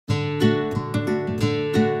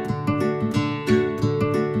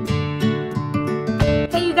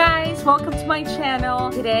welcome to my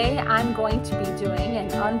channel. Today I'm going to be doing an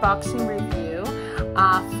unboxing review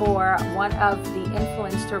for one of the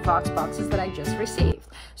Influenster Voxboxes that I just received.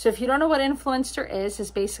 So if you don't know what Influenster is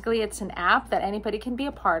basically it's an app that anybody can be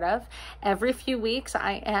a part of. Every few weeks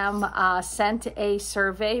I am sent a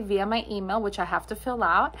survey via my email, which I have to fill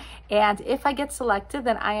out. And if I get selected,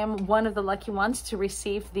 then I am one of the lucky ones to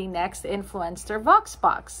receive the next Influenster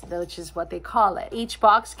Voxbox, which is what they call it. Each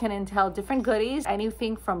box can entail different goodies,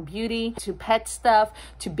 anything from beauty to pet stuff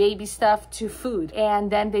to baby stuff to food. And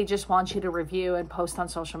then they just want you to review and post on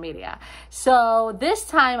social media. So this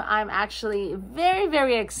time I'm actually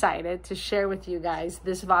very excited to share with you guys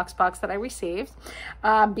this Voxbox that I received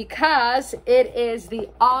because it is the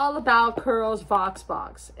All About Curls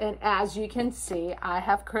Voxbox. And as you can see, I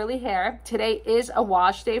have curly hair. Today is a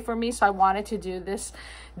wash day for me, so I wanted to do this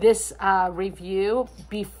review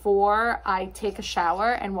before I take a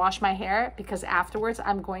shower and wash my hair, because afterwards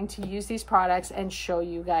I'm going to use these products and show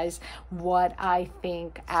you guys what I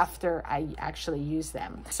think after I actually use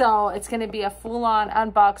them. So it's going to be a full-on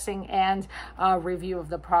unboxing and review of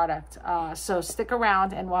the product, so stick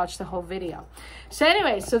around and watch the whole video. So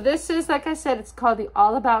anyway, so this is, like I said, it's called the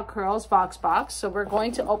All About Curls Voxbox. So we're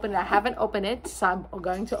going to open it. I haven't opened it, so I'm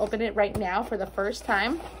going to open it right now for the first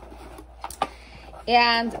time.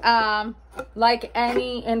 And like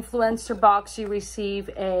any influencer box, you receive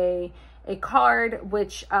a card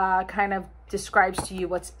which kind of describes to you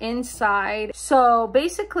what's inside. So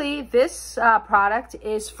basically this product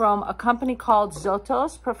is from a company called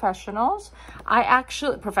Zotos Professionals. I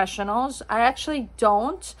actually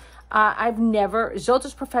don't. I've never,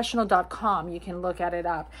 zotosprofessional.com, you can look at it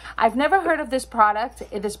up. I've never heard of this product,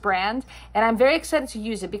 this brand, and I'm very excited to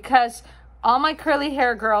use it because all my curly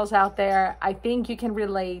hair girls out there, I think you can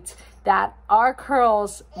relate that our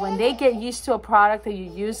curls, when they get used to a product that you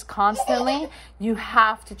use constantly, you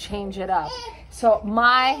have to change it up. So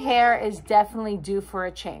my hair is definitely due for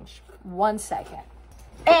a change. 1 second.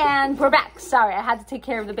 And we're back. Sorry, I had to take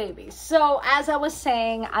care of the baby. So as I was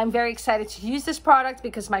saying, I'm very excited to use this product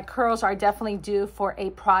because my curls are definitely due for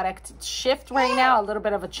a product shift right now, a little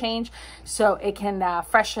bit of a change, so it can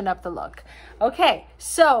freshen up the look. Okay,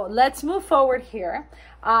 so let's move forward here.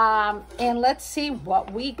 And let's see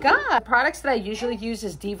what we got. The products that I usually use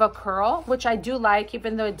is Diva Curl, which I do like,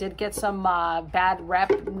 even though it did get some bad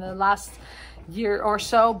rep in the last year or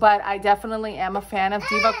so, but I definitely am a fan of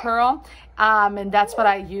Diva Curl, and that's what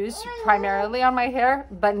I use primarily on my hair.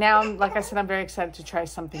 But now, like I said, I'm very excited to try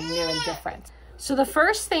something new and different. So the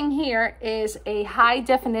first thing here is a high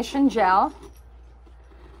definition gel,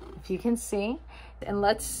 if you can see. And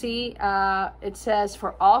let's see, it says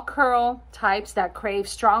for all curl types that crave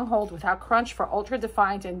strong hold without crunch for ultra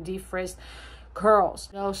defined and defrizzed curls.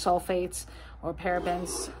 No sulfates or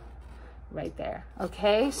parabens right there.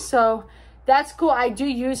 Okay, so that's cool. I do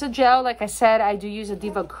use a gel. Like I said, I do use a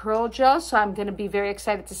Diva Curl gel, so I'm going to be very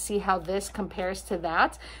excited to see how this compares to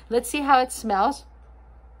that. Let's see how it smells.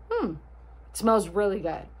 It smells really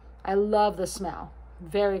good. I love the smell.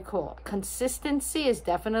 Very cool. Consistency is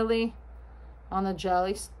definitely on the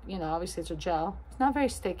jelly, you know, obviously it's a gel. It's not very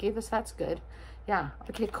sticky, that's good. Yeah,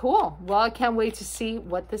 okay, cool. Well, I can't wait to see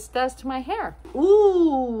what this does to my hair.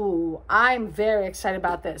 Ooh, I'm very excited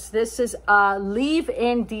about this. This is a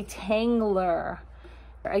leave-in detangler.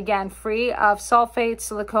 Again, free of sulfates,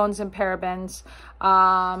 silicones, and parabens.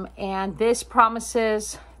 And this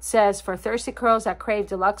promises, it says, for thirsty curls that crave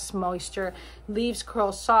deluxe moisture, leaves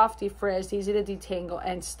curls soft, defrizzed, easy to detangle,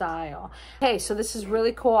 and style. Okay, so this is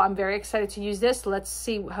really cool. I'm very excited to use this. Let's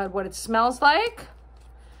see what it smells like.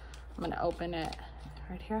 I'm gonna open it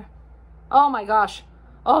right here. Oh my gosh.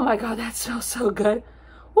 Oh my God, that smells so good.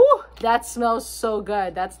 Ooh, that smells so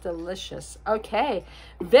good. That's delicious. Okay,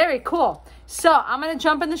 very cool. So I'm gonna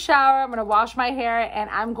jump in the shower, I'm gonna wash my hair, and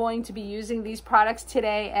I'm going to be using these products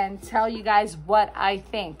today and tell you guys what I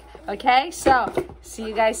think. Okay, so see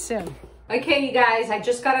you guys soon. Okay, you guys, I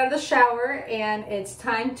just got out of the shower and it's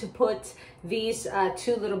time to put these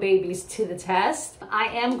two little babies to the test. I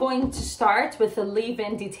am going to start with the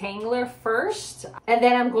leave-in detangler first, and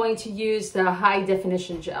then I'm going to use the high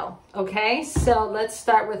definition gel. Okay, so let's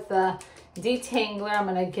start with the detangler. I'm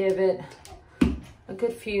gonna give it a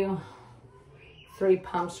good few 3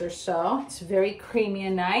 pumps or so. It's very creamy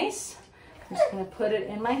and nice. I'm just gonna put it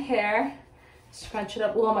in my hair, scrunch it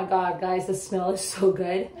up. Oh my God, guys, the smell is so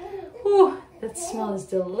good. Ooh, that smell is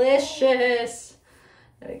delicious.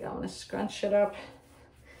 There we go, I'm gonna scrunch it up.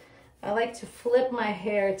 I like to flip my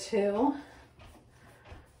hair too.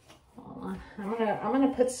 Hold on. I'm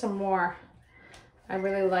gonna put some more. I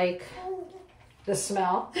really like the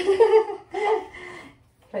smell. If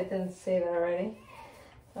I didn't say that already.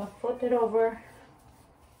 I'll flip it over.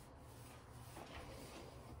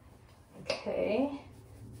 Okay.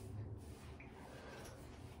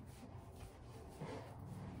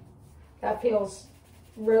 That feels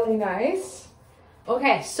really nice.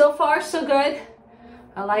 Okay, so far so good.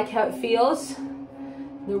 I like how it feels.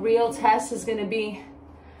 The real test is gonna be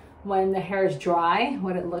when the hair is dry,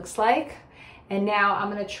 what it looks like. And now I'm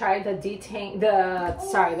gonna try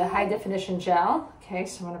the high definition gel. Okay,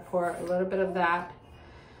 so I'm gonna pour a little bit of that.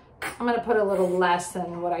 I'm gonna put a little less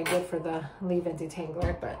than what I did for the leave-in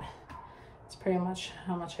detangler, but it's pretty much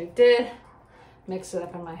how much I did. Mix it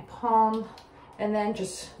up in my palm and then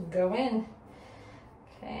just go in.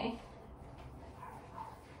 Okay.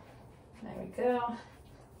 There we go.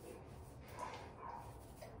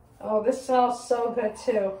 Oh, this smells so good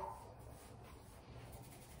too.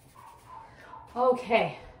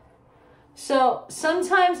 Okay. So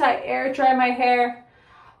sometimes I air dry my hair.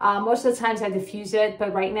 Most of the times I diffuse it,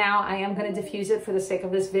 but right now I am going to diffuse it for the sake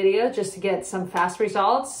of this video just to get some fast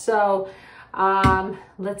results. So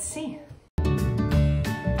let's see.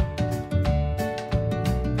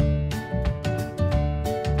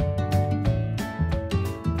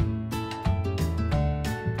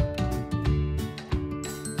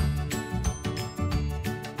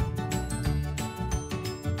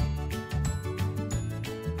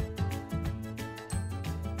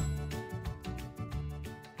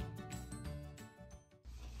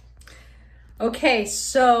 Okay,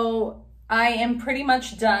 so I am pretty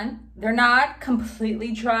much done. They're not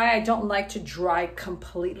completely dry. I don't like to dry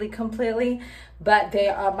completely, but they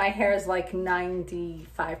are, my hair is like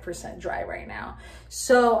 95% dry right now.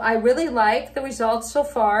 So I really like the results so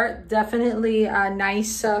far. Definitely a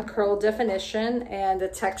nice curl definition, and the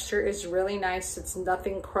texture is really nice. It's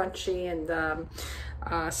nothing crunchy and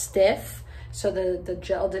stiff. So the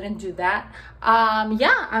gel didn't do that.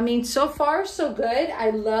 Yeah, I mean, so far so good. I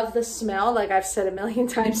love the smell, like I've said a million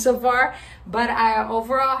times so far, but I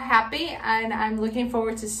overall happy, and I'm looking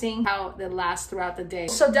forward to seeing how they last throughout the day.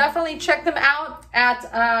 So definitely check them out at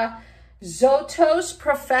Zotos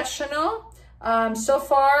Professional. So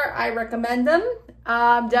far I recommend them.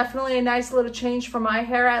 Definitely a nice little change for my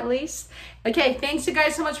hair at least. Okay, thanks you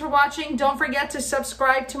guys so much for watching. Don't forget to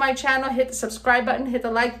subscribe to my channel. Hit the subscribe button, hit the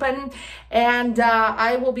like button, and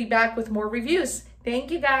I will be back with more reviews. Thank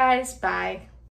you guys. Bye.